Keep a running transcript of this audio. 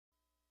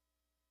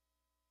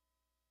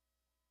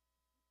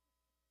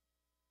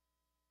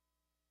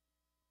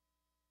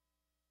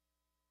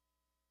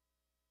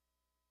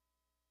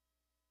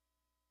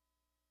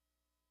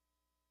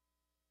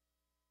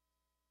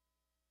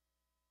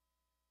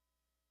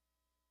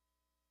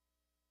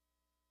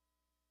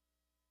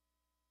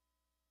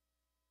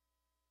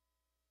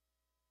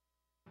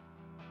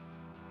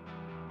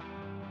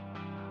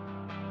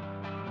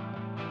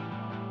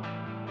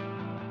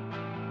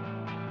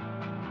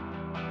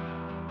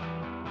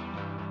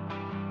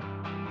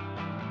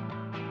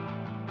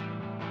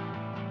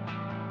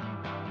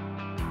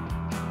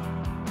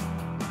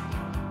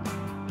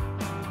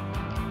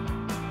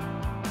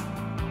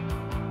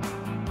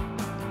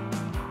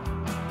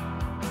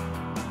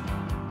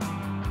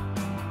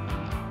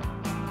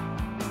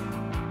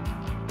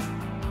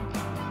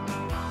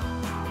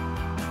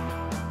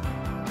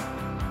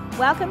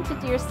Welcome to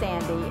Dear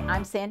Sandy.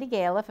 I'm Sandy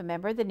Galiff, a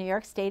member of the New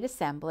York State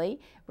Assembly,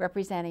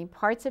 representing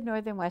parts of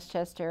northern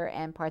Westchester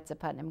and parts of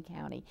Putnam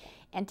County.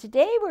 And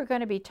today we're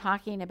going to be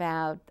talking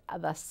about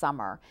the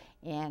summer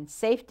and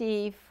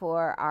safety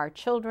for our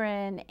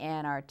children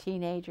and our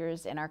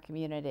teenagers in our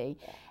community.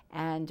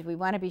 And we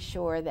want to be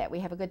sure that we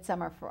have a good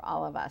summer for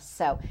all of us.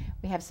 So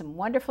we have some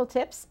wonderful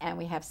tips and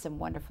we have some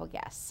wonderful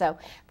guests. So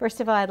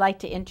first of all, I'd like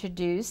to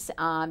introduce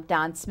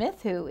Don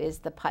Smith, who is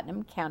the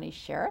Putnam County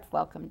Sheriff.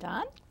 Welcome,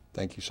 Don.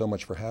 Thank you so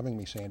much for having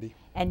me, Sandy.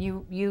 And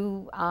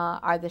you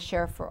are the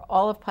sheriff for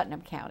all of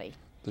Putnam County.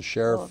 The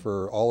sheriff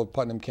for all of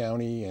Putnam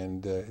County,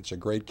 and it's a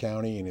great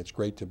county, and it's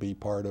great to be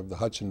part of the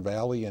Hudson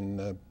Valley, and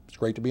it's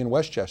great to be in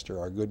Westchester,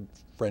 our good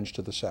friends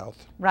to the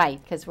south. Right,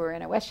 because we're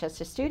in a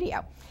Westchester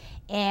studio.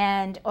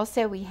 And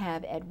also we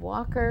have Ed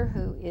Walker,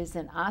 who is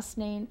an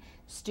Ossining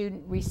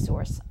Student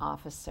Resource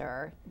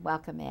Officer.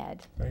 Welcome,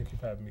 Ed. Thank you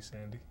for having me,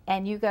 Sandy.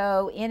 And you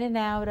go in and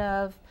out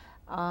of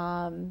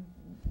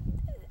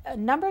a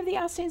number of the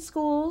Ossining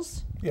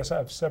schools? Yes, I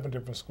have 7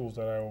 different schools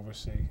that I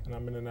oversee, and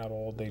I'm in and out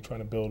all day trying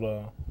to build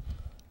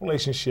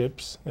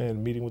relationships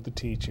and meeting with the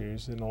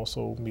teachers, and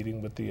also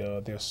meeting with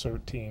their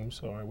CERT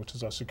teams, which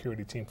is our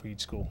security team for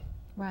each school.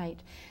 Right.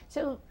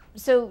 So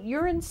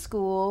you're in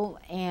school,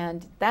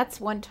 and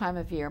that's one time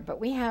of year, but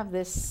we have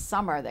this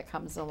summer that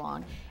comes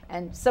along,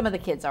 and some of the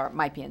kids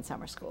might be in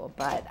summer school,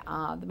 but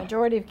the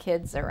majority of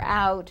kids are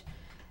out.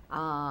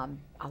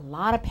 A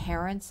lot of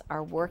parents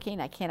are working.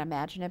 I can't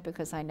imagine it,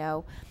 because I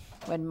know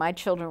when my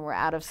children were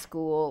out of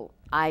school,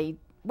 I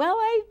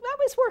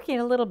was working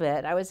a little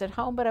bit. I was at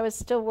home, but I was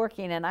still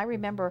working, and I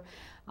remember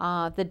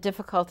the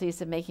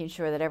difficulties of making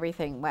sure that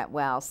everything went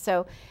well.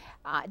 So,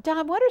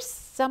 Don, what are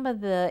some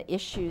of the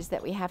issues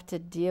that we have to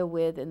deal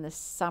with in the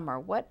summer?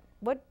 What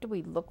do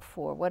we look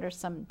for? What are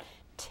some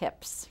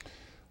tips?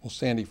 Well,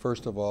 Sandy,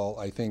 first of all,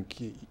 I think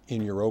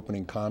in your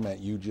opening comment,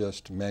 you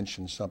just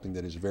mentioned something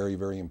that is very,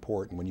 very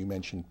important when you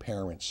mentioned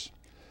parents.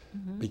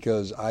 Mm-hmm.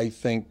 Because I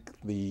think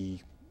the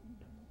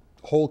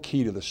whole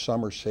key to the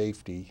summer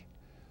safety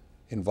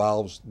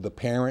involves the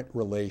parent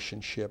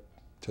relationship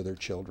to their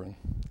children.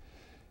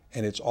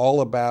 And it's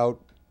all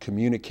about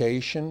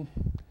communication.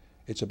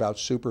 It's about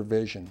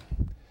supervision.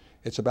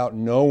 It's about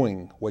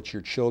knowing what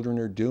your children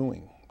are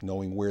doing,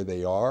 knowing where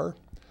they are,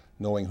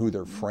 knowing who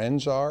their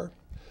friends are,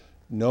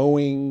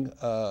 knowing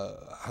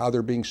how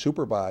they're being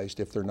supervised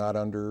if they're not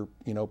under,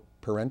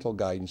 parental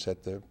guidance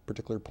at the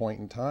particular point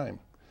in time.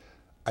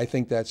 I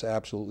think that's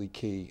absolutely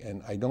key,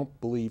 and I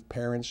don't believe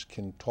parents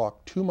can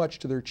talk too much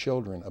to their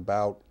children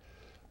about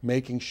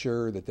making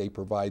sure that they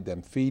provide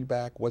them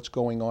feedback, what's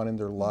going on in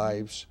their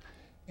lives.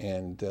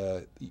 And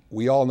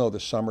we all know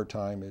the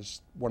summertime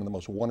is one of the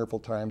most wonderful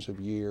times of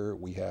year.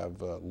 We have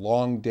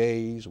long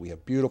days, we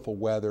have beautiful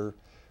weather,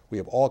 we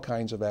have all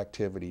kinds of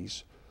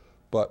activities.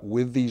 But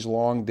with these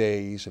long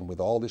days and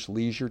with all this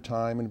leisure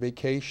time and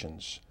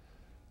vacations,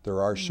 there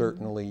are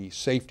certainly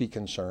safety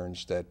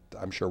concerns that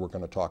I'm sure we're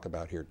going to talk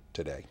about here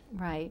today.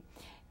 Right.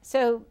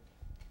 So,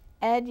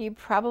 Ed,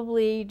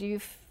 do you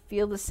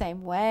feel the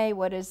same way?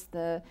 What is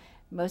the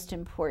most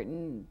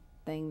important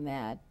thing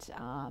that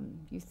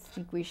you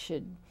think we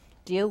should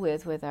deal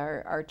with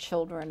our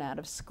children out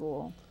of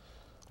school?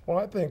 Well,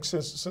 I think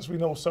since we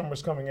know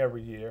summer's coming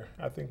every year,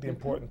 I think the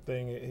important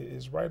thing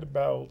is right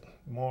about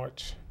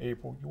March,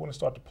 April, you want to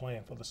start to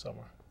plan for the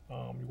summer.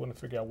 You want to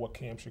figure out what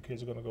camps your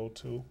kids are going to go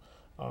to.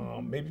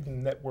 Maybe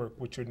even network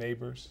with your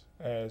neighbors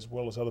as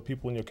well as other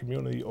people in your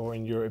community or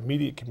in your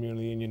immediate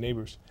community and your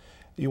neighbors.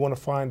 You want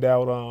to find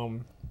out,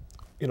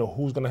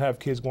 who's going to have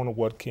kids going to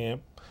what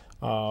camp,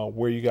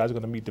 where you guys are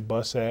going to meet the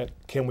bus at,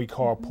 can we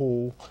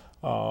carpool,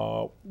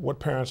 what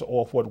parents are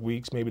off what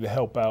weeks, maybe to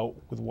help out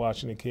with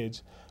watching the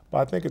kids.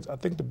 But I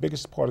think the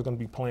biggest part is going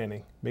to be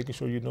planning, making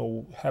sure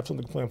have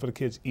something to plan for the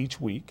kids each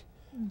week,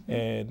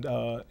 and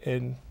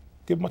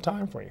give them a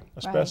time frame,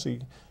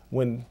 especially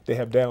when they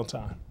have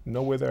downtime.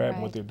 Know where they're at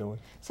and what they're doing.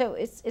 So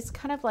it's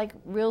kind of like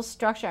real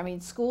structure. I mean,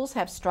 schools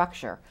have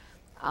structure.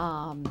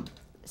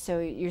 So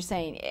you're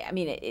saying, I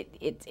mean,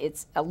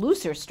 it's a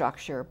looser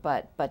structure,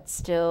 but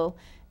still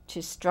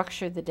to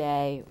structure the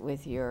day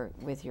with your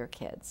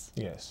kids.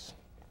 Yes.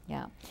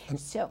 Yeah.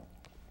 So,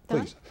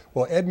 please.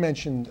 Well, Ed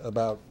mentioned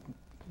about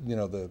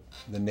the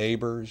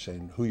neighbors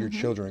and who your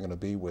children are going to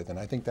be with, and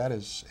I think that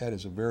is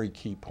a very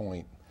key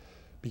point,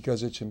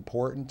 because it's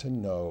important to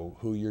know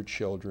who your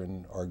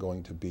children are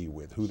going to be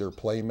with, who their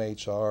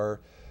playmates are,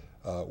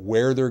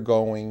 where they're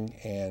going,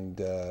 and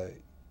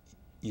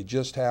you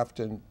just have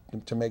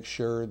to make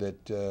sure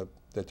that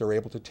they're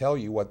able to tell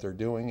you what they're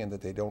doing and that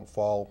they don't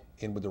fall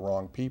in with the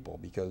wrong people,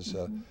 because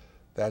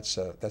that's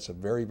a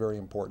very, very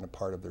important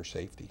part of their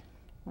safety.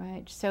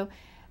 Right. So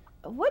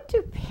what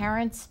do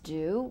parents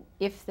do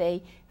if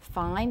they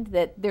find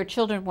that their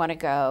children want to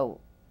go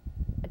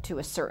to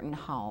a certain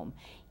home,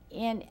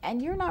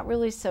 and you're not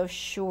really so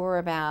sure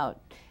about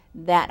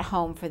that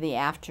home for the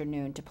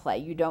afternoon to play?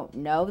 You don't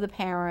know the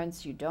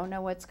parents, you don't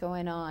know what's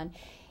going on.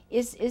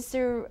 Is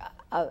there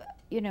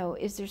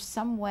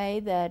some way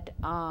that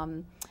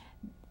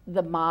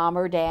the mom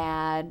or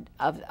dad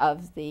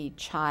of the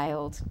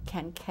child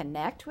can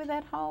connect with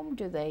that home?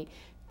 Do they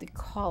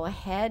call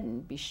ahead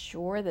and be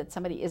sure that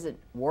somebody isn't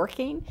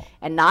working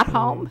and not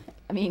home?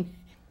 I mean,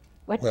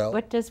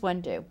 what does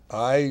one do?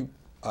 I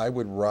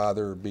would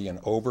rather be an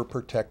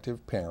overprotective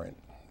parent,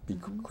 be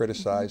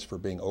criticized for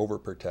being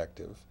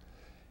overprotective,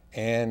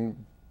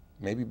 and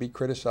maybe be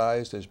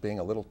criticized as being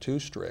a little too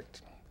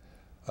strict,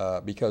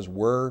 because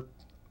we're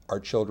our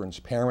children's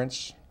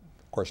parents.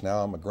 Of course,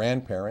 now I'm a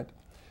grandparent.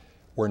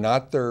 We're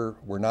not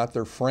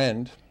their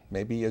friend.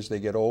 Maybe as they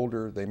get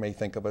older, they may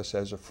think of us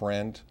as a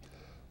friend,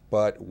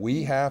 but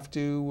we have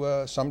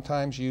to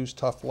sometimes use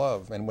tough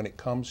love. And when it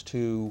comes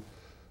to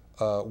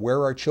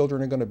where our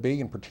children are going to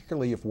be, and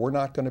particularly if we're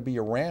not going to be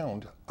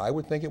around, I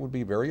would think it would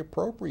be very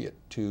appropriate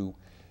to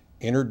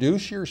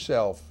introduce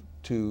yourself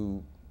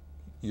to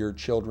your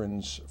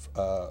children's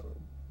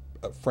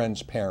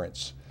friends'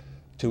 parents,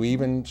 to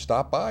even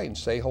stop by and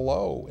say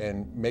hello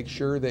and make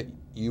sure that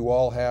you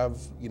all have,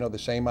 the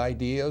same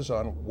ideas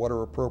on what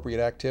are appropriate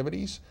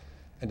activities,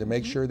 and to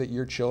make sure that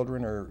your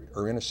children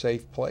are in a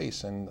safe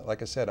place. And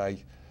like I said,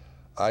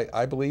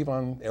 I believe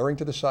on erring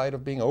to the side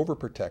of being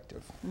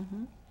overprotective.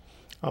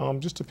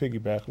 Just to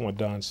piggyback on what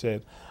Don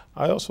said,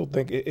 I also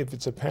think if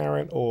it's a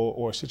parent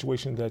or a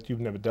situation that you've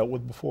never dealt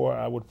with before,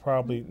 I would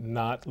probably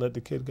not let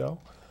the kid go.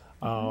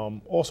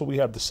 Also, we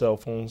have the cell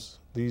phones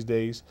these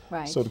days,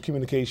 so the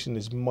communication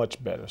is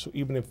much better. So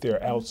even if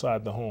they're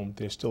outside the home,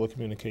 there's still a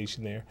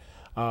communication there.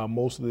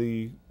 Most of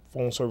the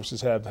phone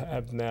services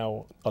have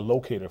now a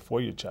locator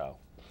for your child.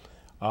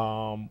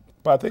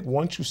 But I think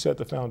once you set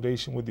the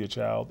foundation with your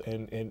child,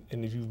 and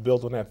if you've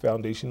built on that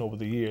foundation over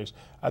the years,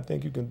 I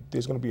think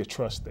there's going to be a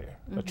trust there,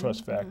 a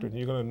trust factor, and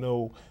you're going to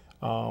know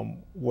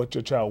what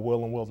your child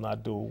will and will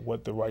not do,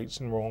 what the rights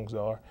and wrongs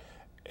are.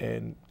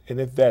 And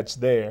if that's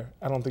there,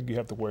 I don't think you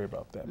have to worry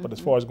about that. But as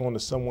far as going to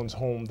someone's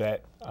home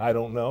that I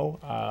don't know,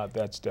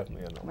 that's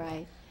definitely a no.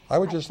 Right. I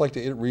would just like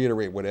to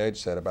reiterate what Ed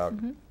said about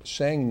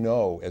saying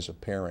no as a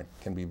parent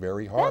can be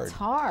very hard. That's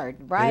hard,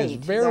 right? It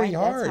is very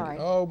hard. That's hard.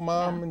 Oh,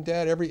 mom and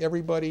dad,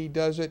 everybody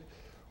does it.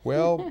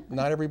 Well,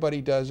 not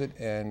everybody does it,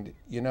 and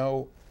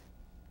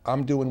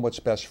I'm doing what's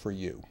best for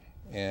you.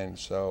 And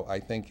so I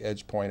think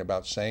Ed's point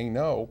about saying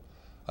no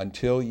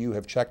until you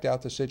have checked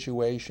out the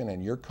situation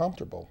and you're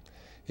comfortable.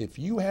 If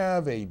you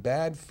have a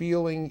bad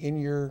feeling in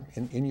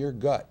your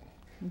gut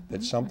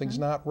that something's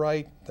not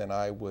right, then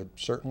I would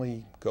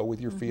certainly go with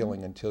your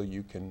feeling until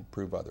you can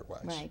prove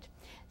otherwise. Right.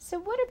 So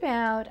what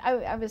about,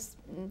 I was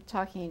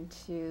talking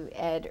to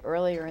Ed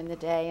earlier in the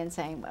day and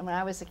saying, when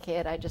I was a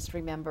kid, I just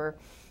remember,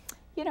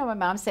 my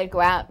mom said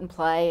go out and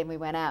play, and we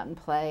went out and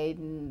played,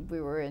 and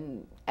we were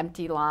in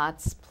empty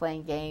lots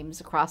playing games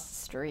across the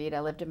street.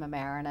 I lived in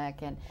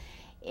Mamaroneck,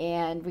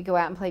 and we go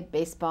out and play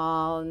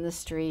baseball in the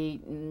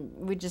street, and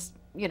we just,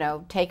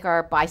 take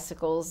our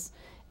bicycles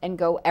and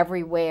go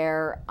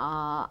everywhere.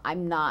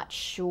 I'm not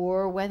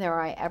sure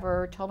whether I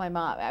ever told my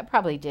mom. I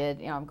probably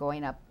did. I'm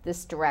going up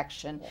this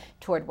direction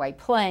toward White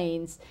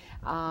Plains.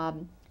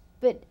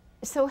 But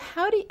so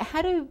how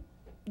do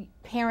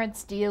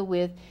parents deal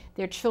with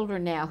their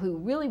children now who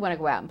really want to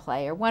go out and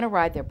play, or want to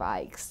ride their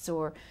bikes,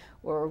 or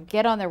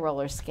get on their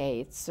roller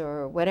skates,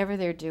 or whatever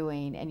they're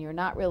doing, and you're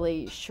not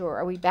really sure?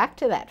 Are we back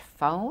to that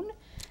phone?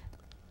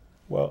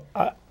 Well,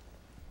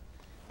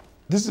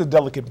 this is a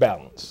delicate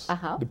balance,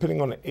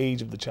 depending on the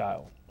age of the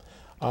child.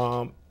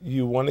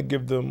 You want to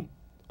give them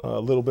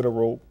a little bit of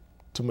rope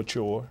to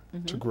mature,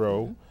 to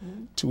grow,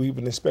 to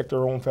even inspect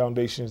their own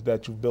foundations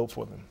that you've built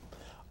for them.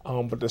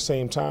 But at the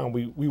same time,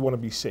 we want to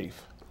be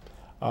safe.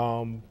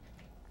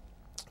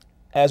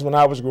 As when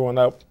I was growing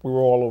up, we were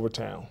all over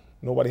town.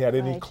 Nobody had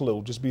any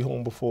clue. Just be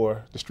home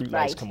before the street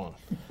lights come on.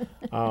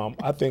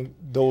 I think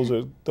those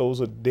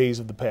are days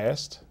of the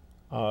past.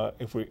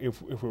 If we're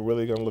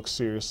really going to look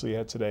seriously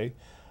at today.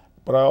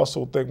 But I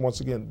also think, once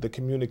again, the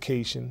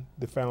communication,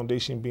 the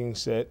foundation being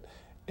set,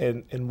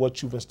 and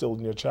what you've instilled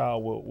in your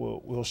child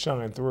will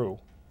shine through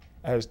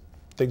as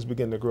things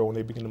begin to grow and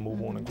they begin to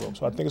move on and grow.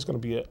 So I think it's going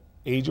to be an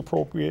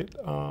age-appropriate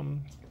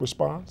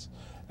response,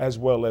 as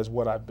well as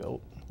what I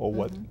built or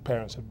what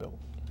parents have built.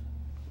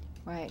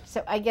 Right.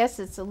 So I guess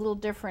it's a little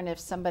different if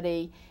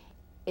somebody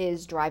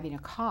is driving a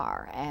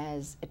car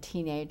as a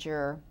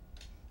teenager.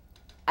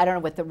 I don't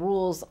know what the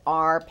rules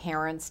are.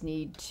 Parents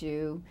need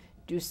to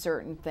do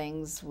certain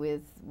things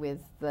with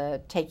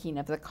the taking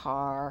of the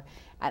car.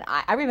 And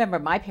I remember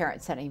my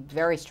parents setting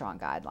very strong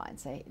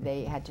guidelines.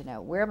 They had to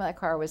know where my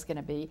car was going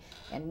to be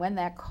and when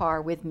that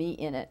car with me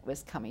in it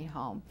was coming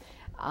home.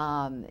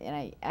 And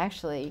I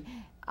actually,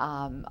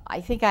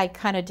 I think I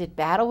kind of did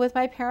battle with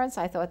my parents.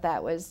 I thought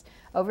that was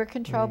over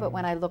control, but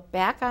when I look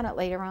back on it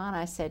later on,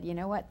 I said, you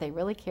know what, they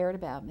really cared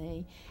about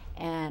me.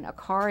 And a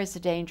car is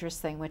a dangerous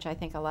thing, which I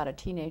think a lot of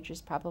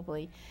teenagers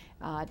probably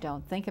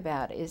don't think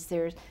about.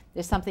 There's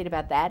something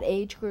about that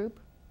age group?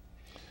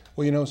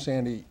 Well,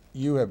 Sandy,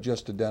 you have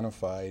just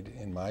identified,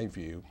 in my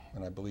view,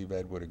 and I believe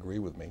Ed would agree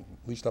with me,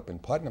 at least up in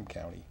Putnam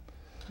County,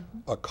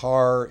 A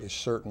car is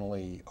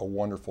certainly a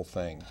wonderful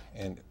thing.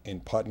 And in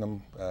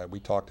Putnam, we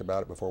talked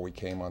about it before we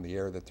came on the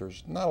air, that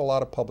there's not a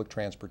lot of public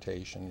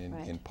transportation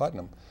in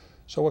Putnam.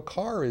 So a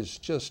car is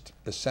just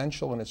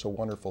essential, and it's a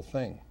wonderful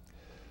thing.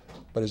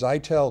 But as I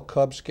tell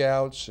Cub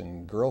Scouts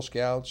and Girl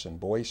Scouts and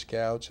Boy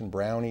Scouts and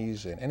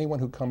Brownies and anyone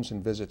who comes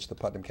and visits the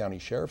Putnam County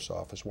Sheriff's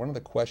Office, one of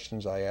the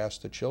questions I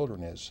ask the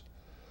children is,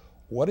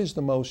 what is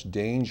the most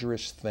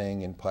dangerous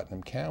thing in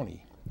Putnam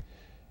County?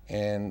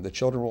 And the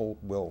children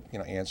will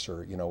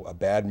answer, a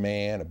bad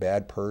man, a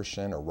bad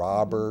person, a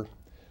robber.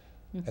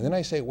 And then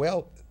I say,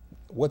 well,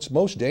 what's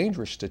most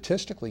dangerous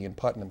statistically in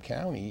Putnam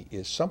County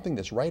is something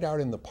that's right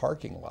out in the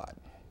parking lot.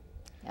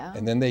 Oh.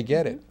 And then they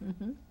get it.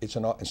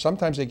 And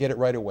sometimes they get it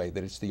right away,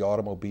 that it's the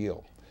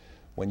automobile.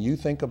 When you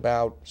think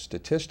about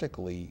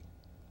statistically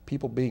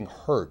people being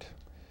hurt,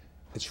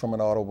 it's from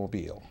an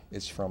automobile.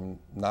 It's from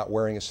not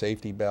wearing a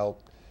safety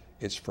belt.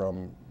 It's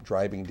from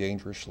driving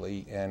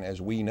dangerously. And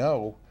as we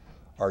know,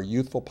 our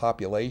youthful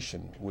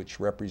population, which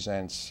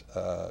represents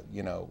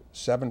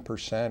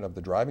 7% of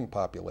the driving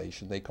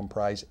population, they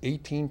comprise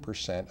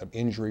 18% of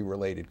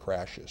injury-related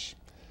crashes.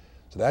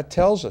 So that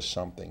tells us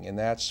something, and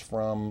that's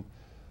from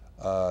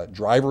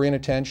driver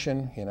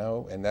inattention,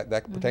 and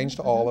that pertains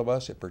to all of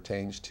us. It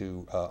pertains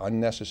to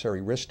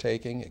unnecessary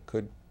risk-taking. It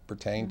could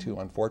pertain to,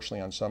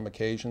 unfortunately, on some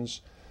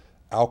occasions,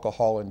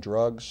 alcohol and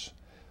drugs.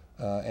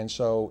 And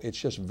so it's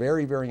just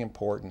very, very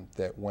important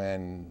that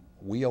when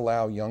we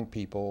allow young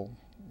people,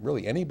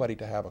 really anybody,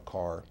 to have a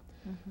car,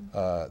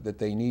 that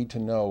they need to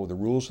know the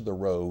rules of the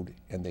road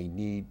and they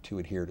need to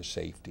adhere to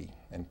safety.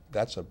 And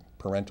that's a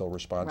parental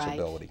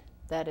responsibility.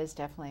 Right. That is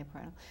definitely a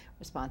parental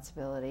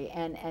responsibility.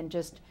 And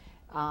just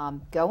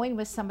going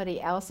with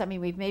somebody else, I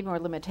mean, we've made more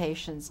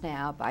limitations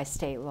now by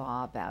state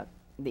law about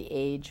the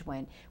age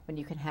when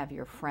you can have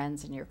your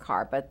friends in your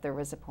car, but there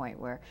was a point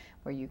where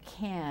you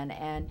can.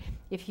 And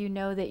if you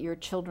know that your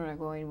children are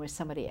going with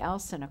somebody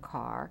else in a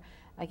car,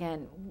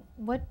 again,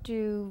 what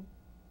do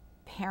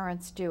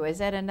parents do? Is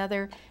that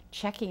another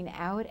checking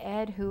out,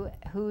 Ed?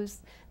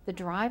 Who's the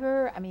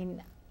driver? I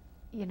mean,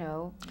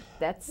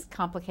 that's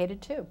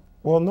complicated too.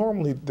 Well,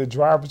 normally the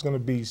driver's going to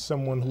be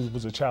someone who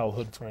was a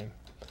childhood friend.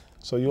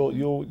 So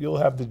you'll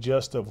have the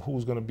gist of who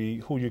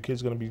your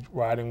kid's going to be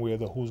riding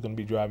with, or who's going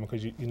to be driving,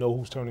 because you know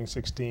who's turning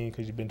 16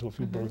 because you've been to a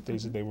few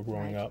birthdays that they were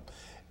growing up,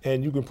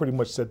 and you can pretty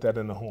much set that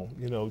in the home.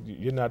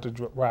 You're not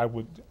to ride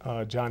with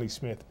Johnny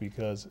Smith,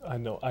 because I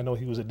know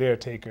he was a dare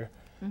taker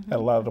at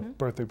a lot of the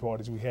birthday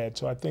parties we had.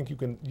 So I think you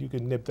can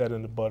nip that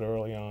in the bud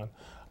early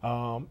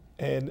on.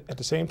 And at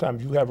the same time,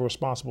 if you have a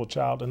responsible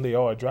child and they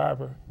are a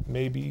driver,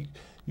 maybe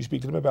you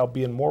speak to them about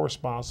being more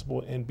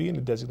responsible and being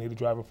a designated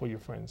driver for your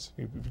friends.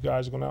 If you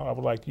guys are going out, I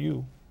would like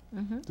you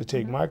to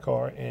take my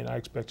car, and I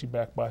expect you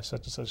back by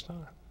such and such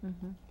time.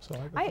 So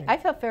I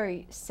felt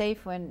very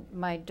safe when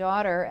my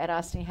daughter at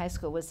Ossining High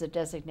School was the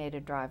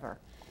designated driver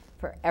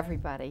for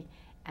everybody.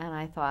 And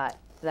I thought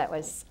that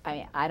was,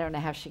 I don't know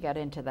how she got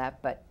into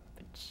that, but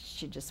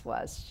she just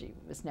was. She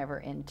was never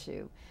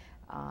into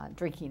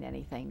drinking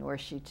anything, nor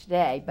is she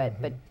today,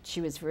 but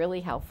she was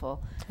really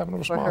helpful Having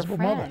a for her responsible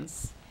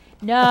friends. mother.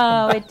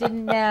 No, it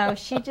didn't. No,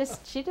 she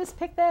just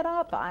picked that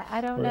up.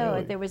 I don't know.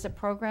 Really? There was a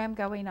program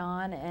going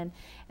on, and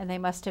they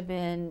must have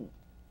been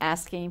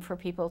asking for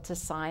people to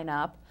sign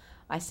up,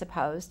 I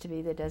suppose, to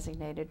be the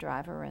designated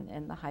driver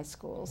in the high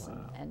schools.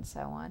 Wow. and so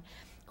on.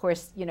 Of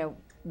course,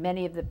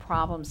 many of the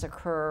problems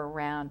occur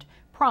around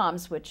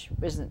proms, which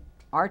isn't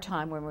our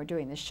time when we're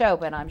doing the show,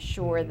 but I'm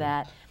sure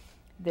that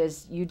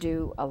you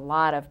do a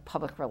lot of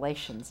public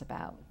relations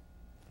about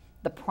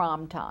the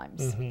prom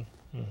times.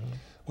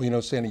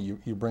 Well, Sandy,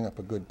 you bring up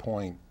a good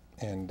point,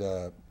 and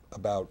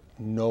about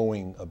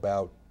knowing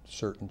about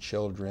certain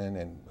children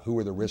and who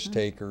are the risk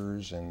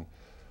takers and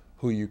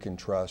who you can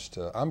trust.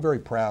 I'm very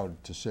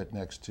proud to sit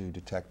next to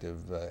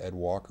Detective Ed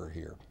Walker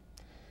here,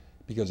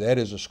 because Ed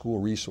is a school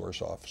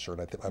resource officer,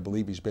 and I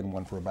believe he's been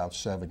one for about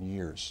 7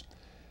 years.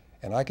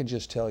 And I can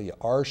just tell you,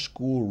 our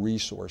school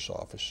resource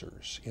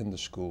officers in the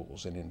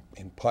schools, and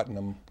in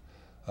Putnam,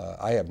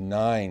 I have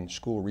 9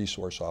 school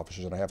resource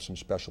officers, and I have some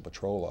special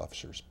patrol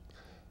officers.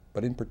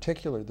 But in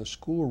particular, the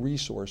school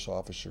resource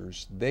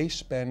officers, they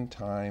spend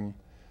time,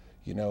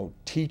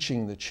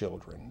 teaching the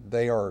children.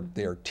 They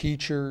are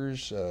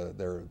teachers.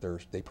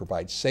 They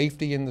provide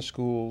safety in the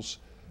schools.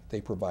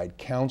 They provide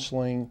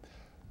counseling.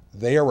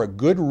 They are a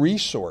good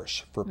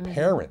resource for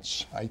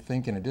parents. I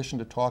think in addition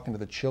to talking to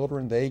the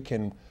children, they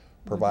can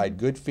provide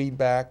good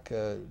feedback,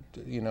 to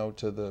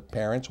the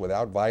parents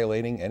without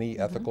violating any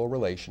ethical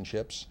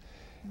relationships.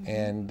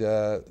 And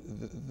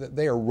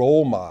they are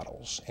role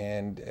models,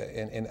 and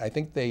I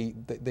think they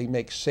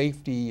make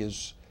safety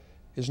is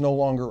no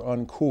longer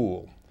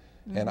uncool.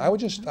 And I would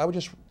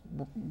just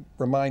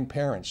remind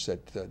parents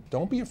that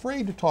don't be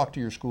afraid to talk to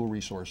your school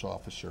resource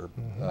officer.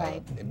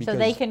 Right. So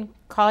they can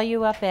call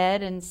you up,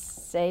 Ed, and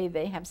say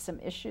they have some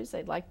issues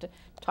they'd like to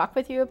talk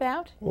with you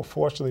about? Well,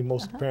 fortunately,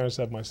 most parents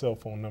have my cell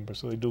phone number,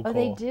 so they do call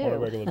they do. on a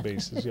regular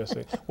basis. Yes.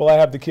 Well, I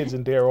have the kids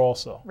in DARE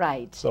also.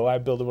 Right. So I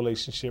build a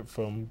relationship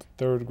from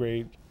 3rd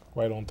grade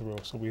right on through.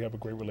 So we have a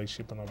great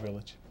relationship in our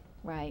village.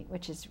 Right,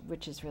 which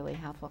is really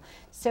helpful.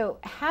 So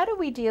how do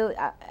we deal,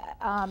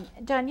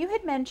 Don, you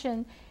had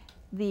mentioned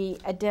the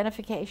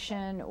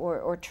identification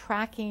or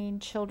tracking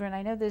children.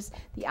 I know there's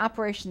the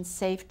Operation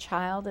Safe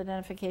Child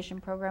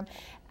Identification Program.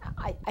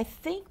 I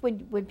think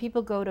when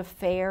people go to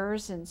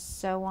fairs and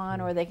so on,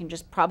 or they can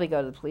just probably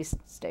go to the police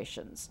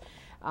stations,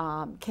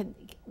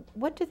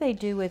 what do they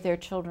do with their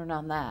children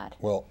on that?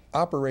 Well,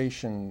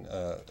 Operation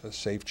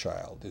Safe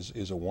Child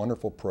is a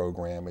wonderful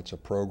program. It's a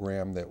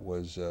program that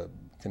was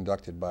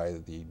conducted by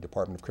the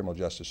Department of Criminal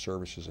Justice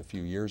Services a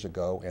few years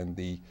ago, and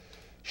the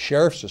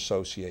Sheriff's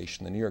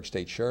Association, the New York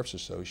State Sheriff's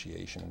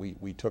Association,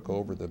 we took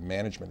over the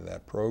management of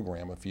that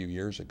program a few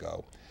years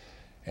ago.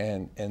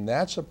 And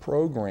that's a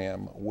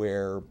program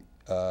where,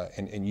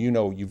 and you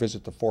know, you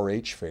visit the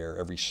 4-H fair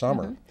every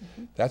summer.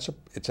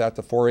 It's at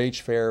the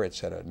 4-H fair,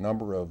 it's at a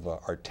number of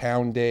our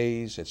town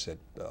days, it's at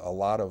a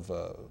lot of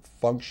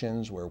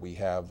functions where we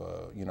have,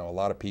 you know, a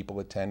lot of people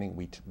attending.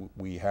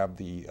 We have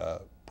the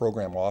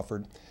program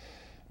offered.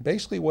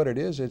 Basically what it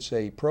is, it's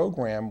a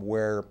program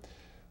where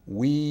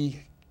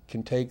we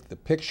can take the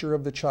picture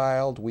of the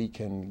child, we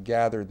can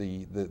gather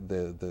the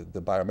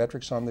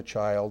biometrics on the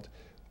child,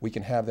 we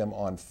can have them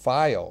on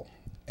file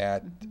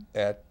at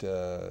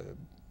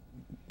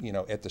you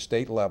know, at the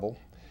state level,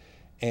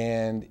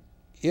 and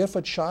if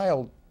a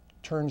child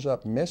turns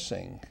up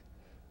missing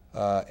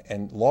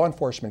and law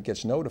enforcement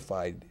gets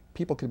notified,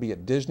 people could be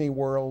at Disney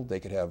World,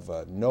 they could have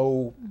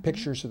no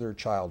pictures of their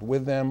child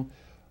with them.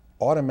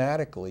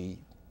 Automatically,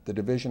 the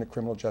Division of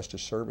Criminal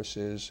Justice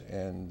Services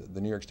and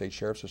the New York State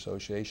Sheriff's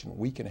Association,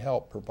 we can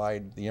help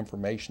provide the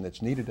information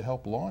that's needed to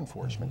help law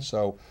enforcement.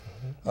 So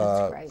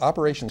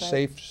Operation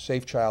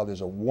Safe Child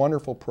is a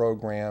wonderful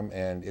program,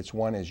 and it's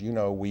one, as you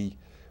know, we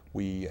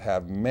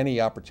have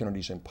many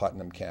opportunities in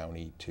Putnam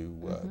County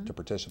to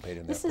participate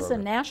in that program. This is a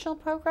national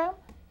program?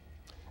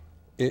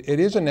 It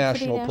is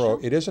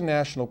a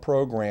national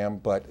program,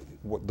 but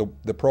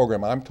the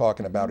program I'm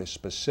talking about is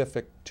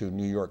specific to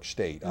New York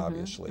State,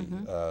 obviously.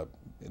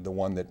 The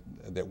one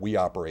that we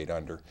operate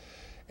under.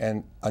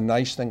 And a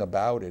nice thing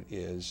about it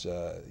is,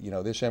 you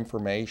know, this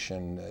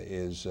information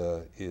is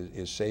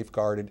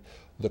safeguarded.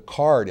 The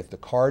card, if the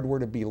card were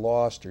to be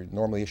lost, or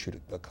normally issued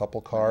a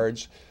couple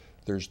cards,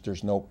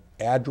 there's no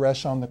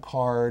address on the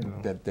card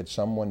that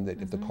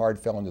if the card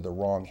fell into the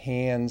wrong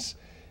hands,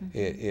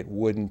 it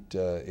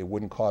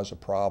wouldn't cause a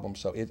problem.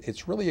 So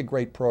it's really a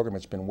great program.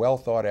 It's been well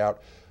thought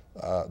out.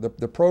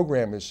 The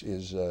program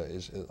is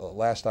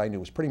last I knew,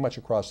 was pretty much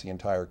across the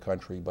entire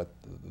country, but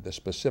the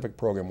specific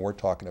program we're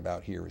talking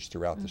about here is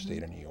throughout the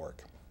state of New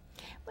York.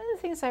 One of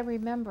the things I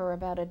remember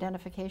about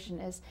identification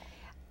is,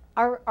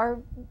 are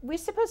we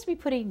supposed to be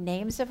putting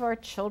names of our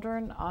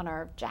children on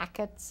our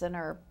jackets and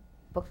our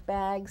book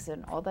bags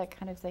and all that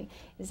kind of thing?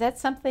 Is that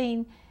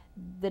something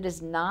that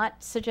is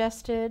not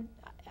suggested?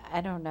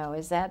 I don't know.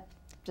 Is that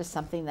just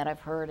something that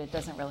I've heard? It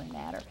doesn't really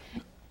matter.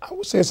 I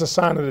would say it's a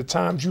sign of the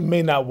times. You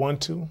may not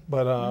want to,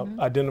 but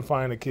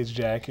identifying a kid's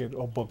jacket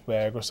or book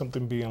bag or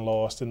something being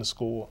lost in the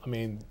school, I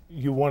mean,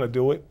 you want to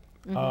do it.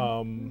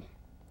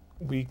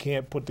 We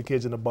can't put the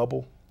kids in a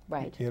bubble.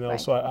 Right. You know,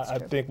 so I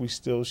think we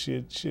still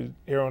should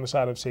err on the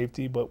side of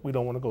safety, but we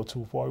don't want to go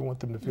too far. We want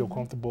them to feel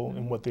comfortable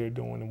in what they're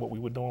doing and what we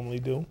would normally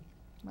do.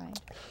 Right.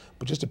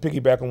 But just to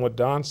piggyback on what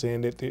Don's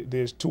saying, that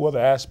there's two other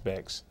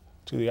aspects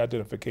to the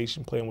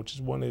identification plan, which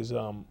is one is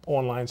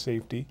online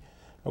safety,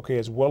 okay,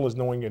 as well as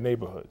knowing your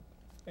neighborhood.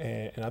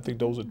 And I think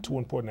those are two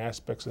important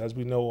aspects. As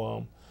we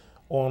know,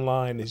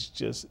 online is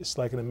just, it's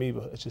like an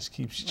amoeba. It just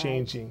keeps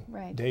changing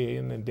day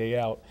in and day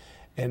out.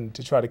 And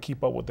to try to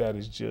keep up with that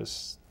is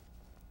just,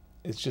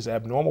 it's just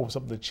abnormal for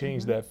something to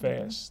change that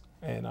fast.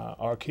 And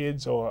our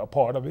kids are a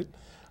part of it.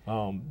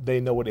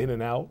 They know it in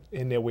and out,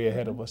 and they're way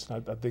ahead of us.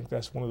 And I think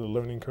that's one of the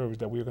learning curves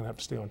that we're going to have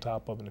to stay on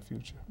top of in the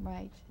future.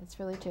 Right, it's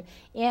really true.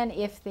 And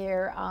if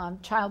they're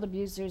child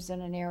abusers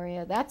in an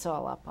area, that's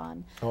all up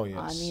on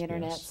the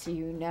internet, so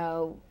you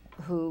know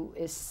who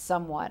is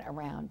somewhat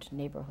around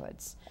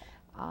neighborhoods.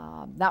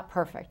 Not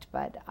perfect,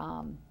 but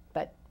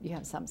you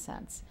have some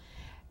sense.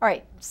 All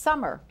right,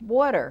 summer,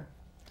 water.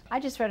 I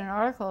just read an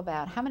article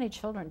about how many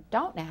children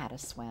don't know how to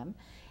swim.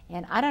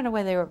 And I don't know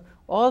whether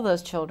all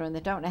those children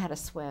that don't know how to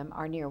swim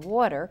are near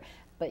water,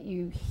 but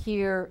you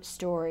hear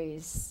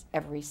stories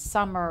every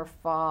summer,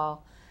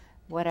 fall,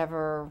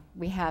 whatever.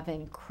 We have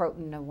in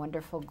Croton a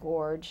wonderful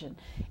gorge, and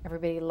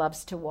everybody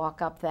loves to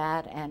walk up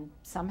that, and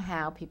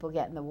somehow people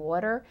get in the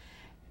water.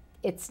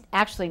 It's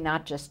actually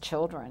not just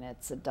children,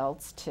 it's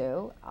adults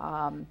too.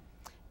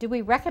 Do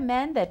we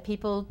recommend that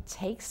people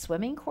take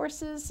swimming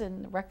courses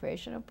and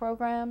recreational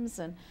programs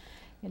and,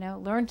 you know,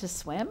 learn to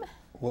swim?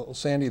 Well,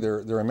 Sandy,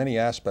 there are many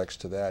aspects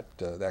to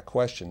that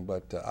question,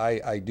 but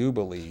I do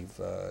believe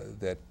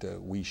that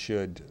we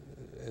should,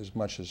 as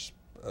much as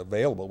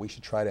available, we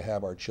should try to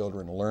have our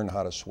children learn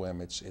how to swim.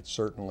 It's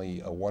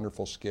certainly a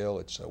wonderful skill.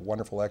 It's a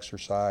wonderful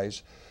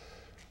exercise.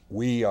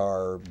 We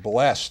are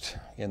blessed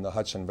in the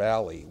Hudson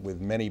Valley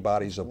with many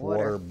bodies of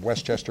water.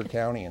 Westchester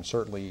County and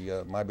certainly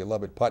my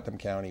beloved Putnam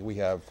County. We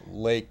have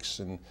lakes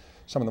and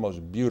some of the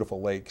most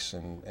beautiful lakes,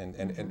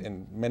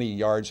 and many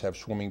yards have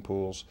swimming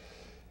pools.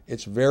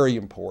 It's very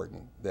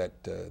important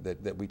that,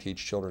 that we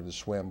teach children to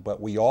swim,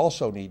 but we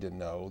also need to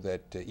know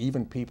that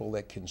even people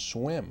that can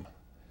swim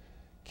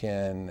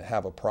can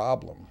have a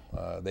problem.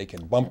 They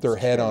can bump their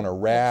head on a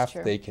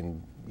raft, they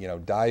can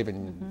dive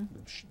in,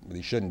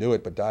 they shouldn't do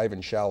it, but dive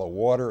in shallow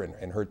water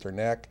and hurt their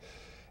neck.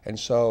 And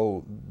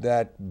so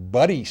that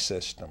buddy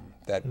system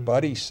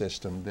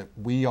that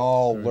we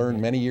all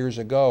learned many years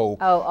ago.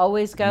 Oh,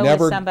 always go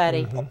with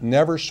somebody.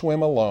 Never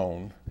swim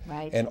alone.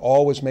 Right. And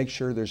always make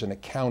sure there's an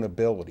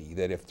accountability,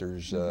 that if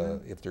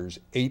there's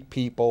 8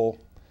 people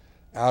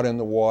out in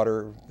the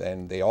water,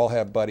 then they all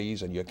have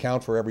buddies, and you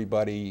account for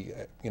everybody.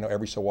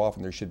 Every so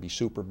often there should be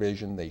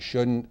supervision. They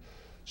shouldn't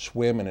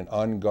swim in an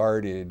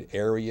unguarded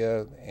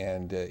area,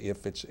 and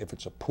if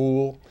it's a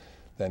pool,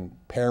 then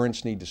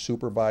parents need to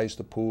supervise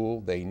the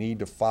pool. They need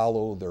to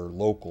follow their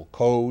local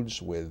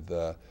codes with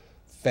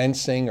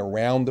fencing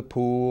around the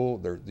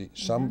pool.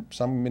 Some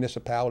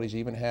municipalities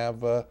even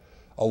have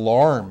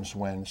alarms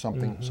when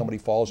somebody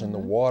falls in the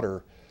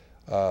water,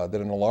 that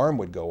an alarm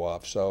would go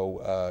off.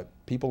 So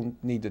people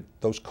need to,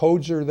 those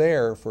codes are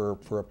there for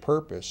a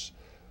purpose,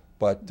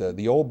 but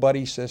the old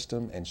buddy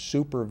system and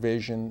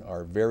supervision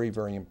are very,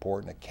 very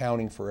important,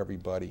 accounting for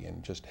everybody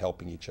and just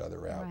helping each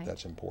other out. Right.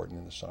 That's important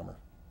in the summer.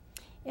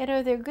 And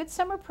are there good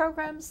summer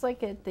programs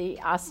like at the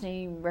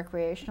Ossining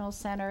Recreational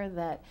Center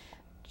that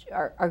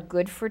are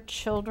good for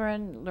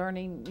children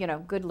learning,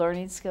 good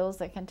learning skills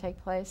that can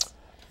take place?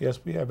 Yes,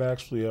 we have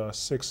actually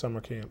 6 summer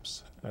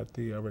camps at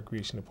the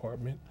Recreation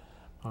Department.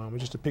 And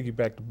just to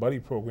piggyback the buddy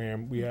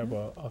program, we have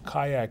a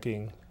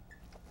kayaking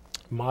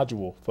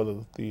module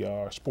for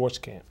the sports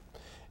camp.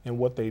 And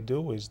what they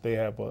do is they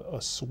have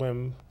a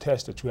swim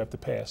test that you have to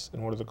pass in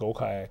order to go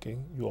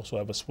kayaking. You also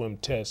have a swim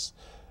test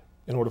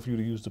in order for you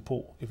to use the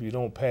pool. If you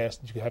don't pass,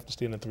 you have to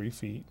stay in the 3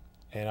 feet.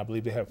 And I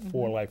believe they have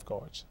 4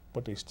 lifeguards,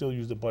 but they still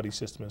use the buddy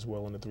system as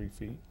well in the 3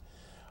 feet.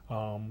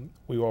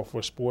 We offer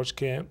a sports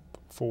camp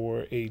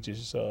for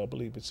ages, I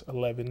believe it's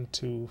 11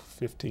 to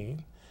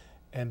 15.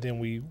 And then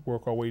we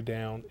work our way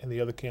down in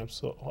the other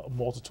camps, a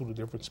multitude of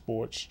different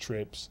sports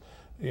trips,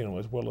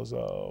 as well as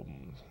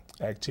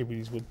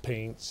activities with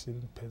paints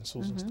and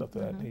pencils and stuff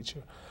of that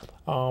nature.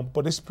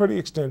 But it's pretty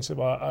extensive.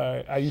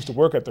 I used to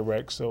work at the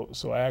rec, so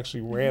I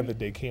actually ran the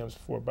day camps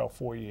for about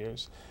 4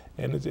 years.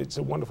 And it's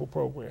a wonderful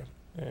program,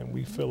 and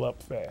we fill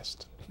up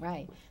fast.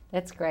 Right.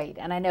 That's great.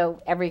 And I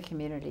know every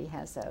community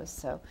has those,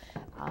 so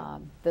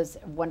those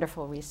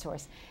wonderful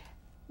resource.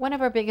 One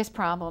of our biggest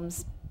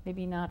problems,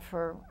 maybe not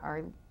for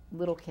our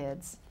little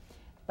kids,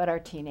 but our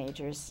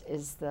teenagers,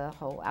 is the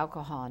whole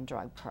alcohol and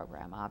drug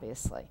program,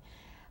 obviously.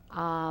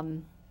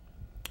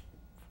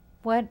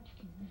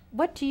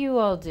 What do you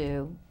all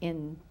do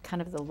in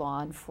kind of the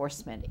law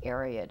enforcement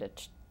area to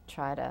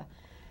try to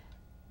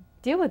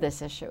deal with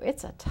this issue?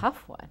 It's a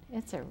tough one.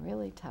 It's a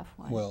really tough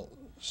one. Well,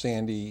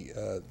 Sandy,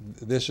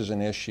 this is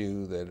an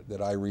issue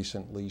that I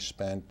recently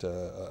spent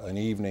an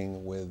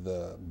evening with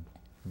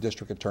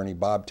District Attorney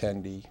Bob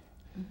Tendy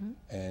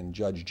and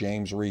Judge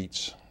James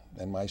Reitz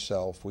and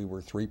myself. We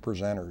were 3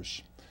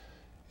 presenters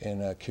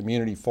in a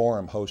community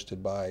forum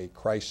hosted by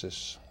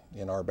Crisis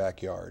in our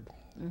backyard,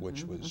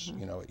 which was,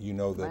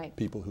 the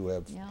people who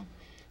have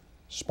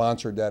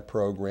sponsored that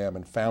program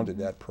and founded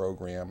that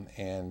program.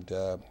 And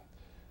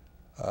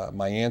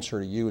my answer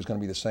to you is going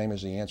to be the same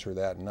as the answer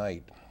that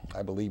night.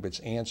 I believe it's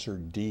answer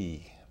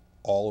D,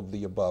 all of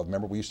the above.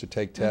 Remember, we used to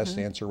take tests,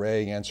 answer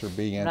A, answer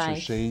B, answer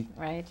C,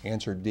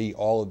 answer D,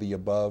 all of the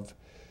above.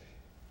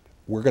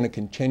 We're going to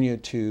continue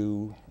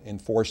to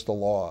enforce the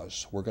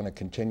laws. We're going to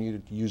continue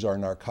to use our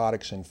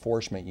narcotics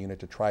enforcement unit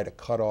to try to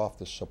cut off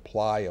the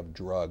supply of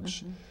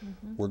drugs.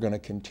 We're going to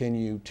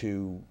continue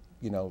to,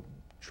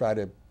 try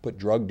to put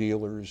drug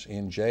dealers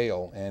in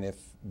jail. And if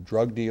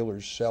drug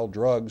dealers sell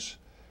drugs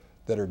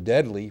that are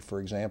deadly, for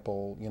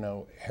example,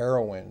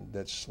 heroin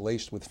that's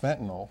laced with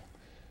fentanyl,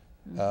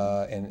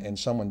 and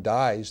someone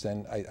dies,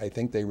 then I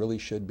think they really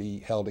should be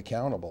held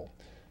accountable.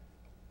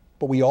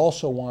 But we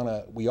also want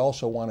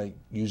to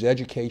use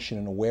education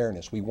and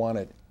awareness. We want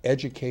to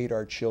educate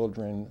our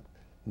children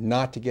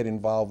not to get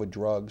involved with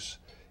drugs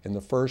in the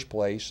first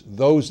place.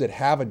 Those that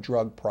have a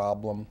drug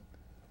problem,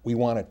 we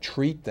want to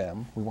treat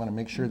them. We want to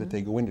make sure that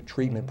they go into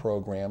treatment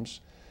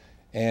programs.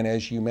 And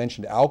as you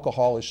mentioned,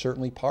 alcohol is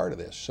certainly part of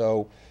this.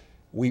 So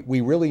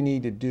we really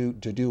need to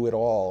do it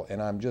all.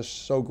 And I'm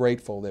just so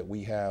grateful that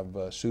we have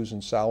Susan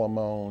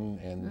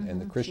Salamone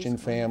and the Christensen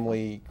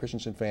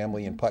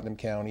family in Putnam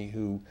County,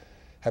 who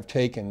have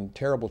taken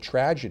terrible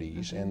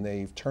tragedies and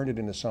they've turned it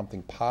into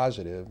something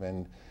positive.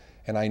 And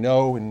I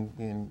know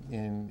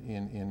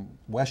in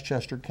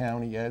Westchester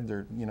County, Ed,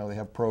 they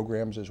have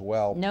programs as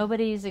well.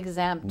 Nobody's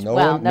exempt.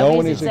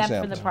 Nobody's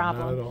exempt from the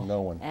problem.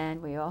 No one.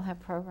 And we all have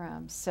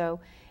programs. So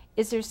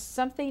is there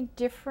something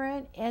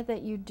different, Ed,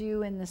 that you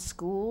do in the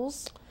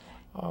schools?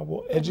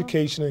 Well,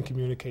 education and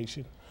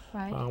communication.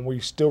 Right. We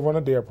still run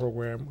a DARE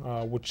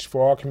program, which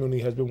for our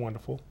community has been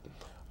wonderful.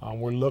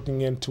 We're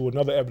looking into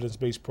another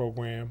evidence-based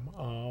program,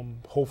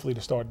 hopefully to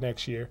start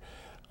next year,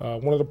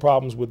 One of the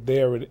problems with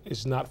there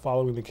is not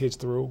following the kids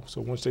through.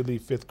 So once they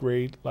leave 5th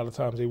grade, a lot of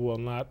times they will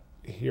not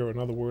hear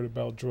another word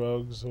about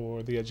drugs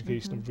or the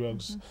education of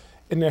drugs.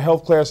 In their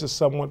health classes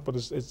somewhat, but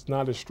it's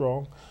not as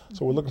strong.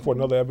 So we're looking for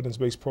another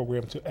evidence-based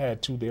program to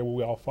add to there where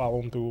we all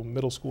follow them through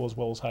middle school as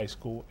well as high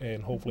school,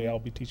 and hopefully I'll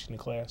be teaching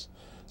the class.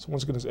 So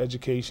once again, it's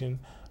education,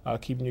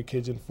 keeping your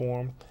kids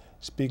informed,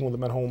 speaking with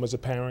them at home as a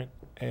parent,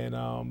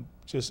 and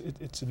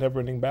it's a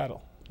never-ending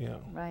battle. You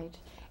know. Right.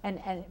 And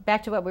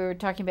back to what we were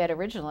talking about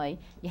originally,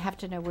 you have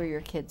to know where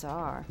your kids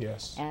are.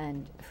 Yes.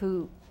 And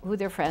who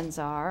their friends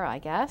are, I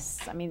guess.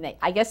 I mean,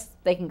 I guess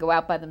they can go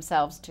out by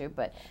themselves too,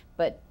 but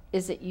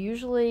is it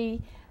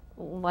usually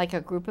like a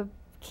group of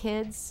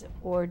kids,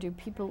 or do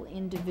people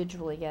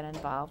individually get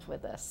involved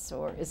with this,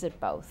 or is it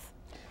both?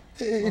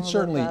 It's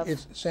certainly,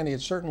 Sandy,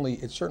 it's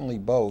certainly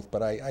both,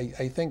 but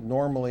I think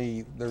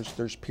normally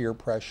there's peer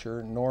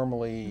pressure.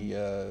 Normally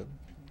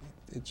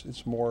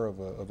it's more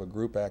of a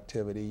group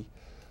activity.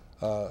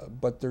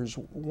 But there's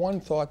one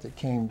thought that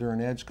came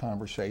during Ed's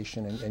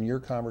conversation and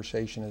your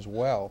conversation as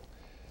well,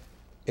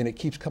 and it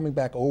keeps coming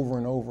back over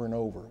and over and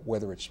over,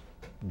 whether it's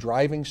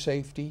driving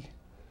safety,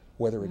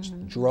 whether it's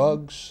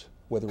drugs,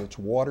 whether it's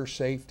water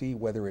safety,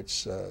 whether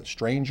it's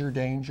stranger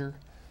danger.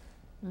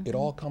 It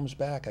all comes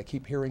back. I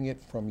keep hearing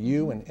it from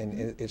you, and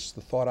it's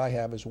the thought I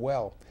have as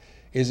well,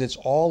 is it's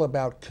all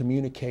about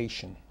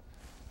communication.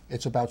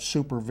 It's about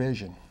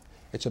supervision.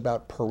 It's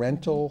about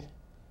parental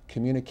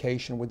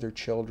communication with their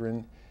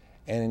children,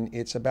 and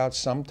it's about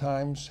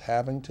sometimes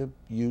having to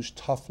use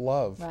tough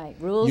love. Right,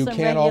 rules and regulations.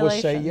 You can't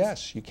always say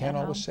yes. You can't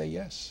always say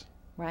yes.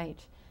 Right,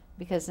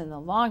 because in the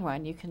long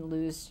run, you can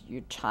lose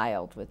your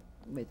child with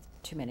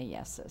too many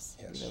yeses.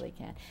 Yes. You really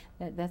can.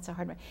 That's a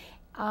hard one.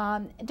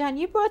 Don,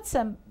 you brought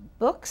some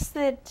books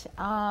that,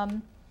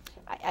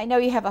 I know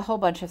you have a whole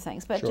bunch of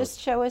things, but Sure. just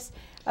show us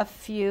a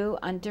few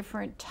on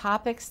different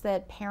topics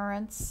that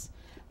parents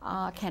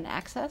can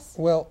access.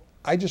 Well,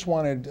 I just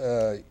wanted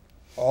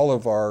all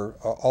of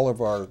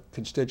our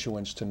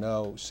constituents to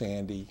know,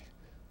 Sandy,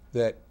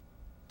 that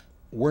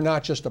we're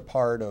not just a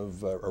part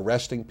of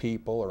arresting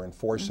people or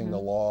enforcing the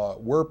law.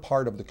 We're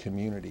part of the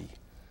community.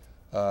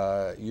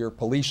 Your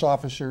police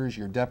officers,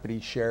 your deputy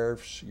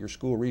sheriffs, your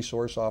school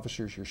resource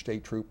officers, your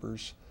state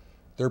troopers,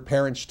 they're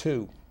parents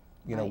too.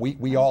 You know,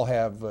 we all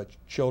have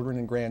children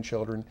and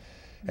grandchildren,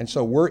 and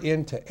so we're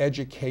into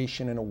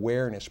education and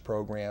awareness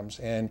programs.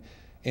 And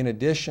in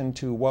addition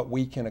to what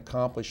we can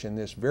accomplish in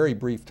this very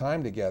brief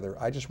time together,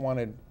 I just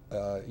wanted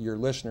your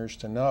listeners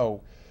to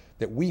know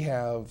that we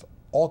have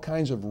all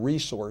kinds of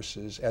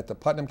resources at the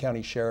Putnam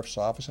County Sheriff's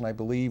Office, and I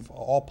believe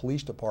all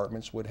police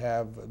departments would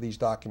have these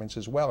documents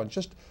as well. And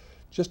just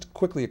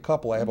quickly a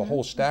couple, I have a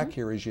whole stack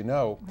here, as you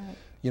know. Right.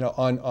 You know,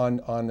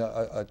 on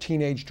a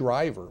teenage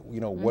driver, you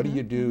know, what do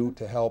you do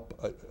to help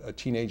a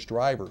teenage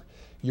driver?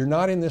 You're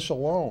not in this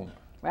alone.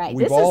 Right.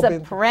 This is a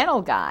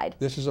parental guide.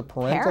 This is a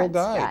parental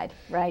guide.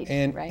 Right.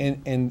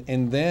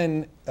 And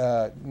then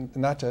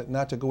not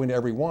to go into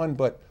every one,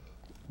 but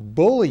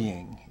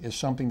bullying is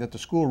something that the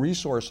school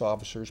resource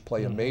officers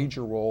play a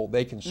major role.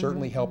 They can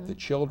certainly help the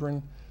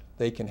children.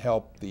 They can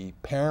help the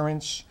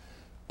parents.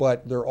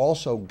 But there are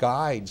also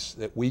guides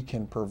that we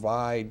can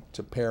provide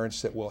to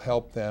parents that will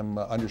help them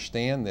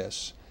understand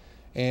this.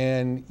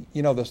 And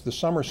you know, the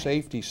summer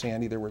safety,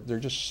 Sandy, there are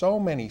just so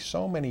many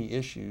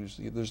issues.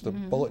 There's the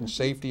bulletin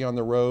safety on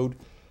the road,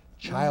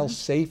 child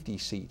safety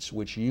seats,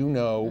 which you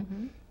know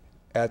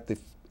at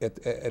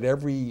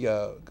every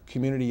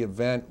community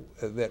event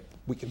that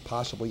we can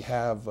possibly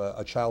have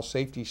a child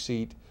safety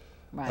seat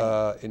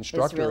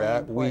instructor really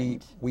at,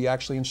 important. we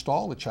actually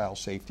install the child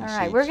safety seats. All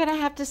right, we're going to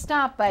have to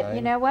stop, but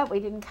you know what? We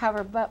didn't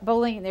cover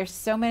bullying. There's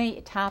so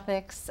many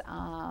topics.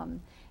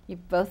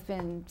 You've both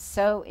been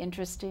so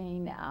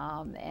interesting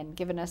and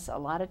given us a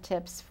lot of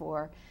tips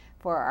for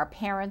our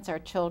parents, our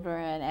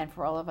children, and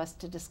for all of us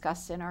to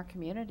discuss in our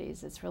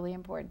communities. It's really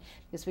important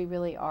because we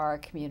really are a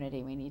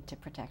community. We need to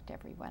protect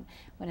everyone.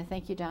 I want to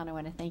thank you, Don. I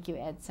want to thank you,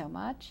 Ed, so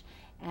much.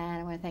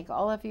 And I want to thank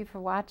all of you for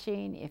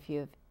watching. If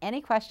you have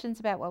any questions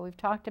about what we've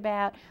talked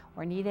about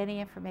or need any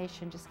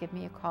information, just give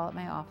me a call at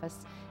my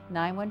office,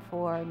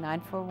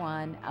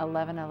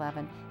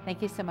 914-941-1111.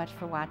 Thank you so much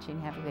for watching.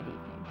 Have a good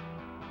evening.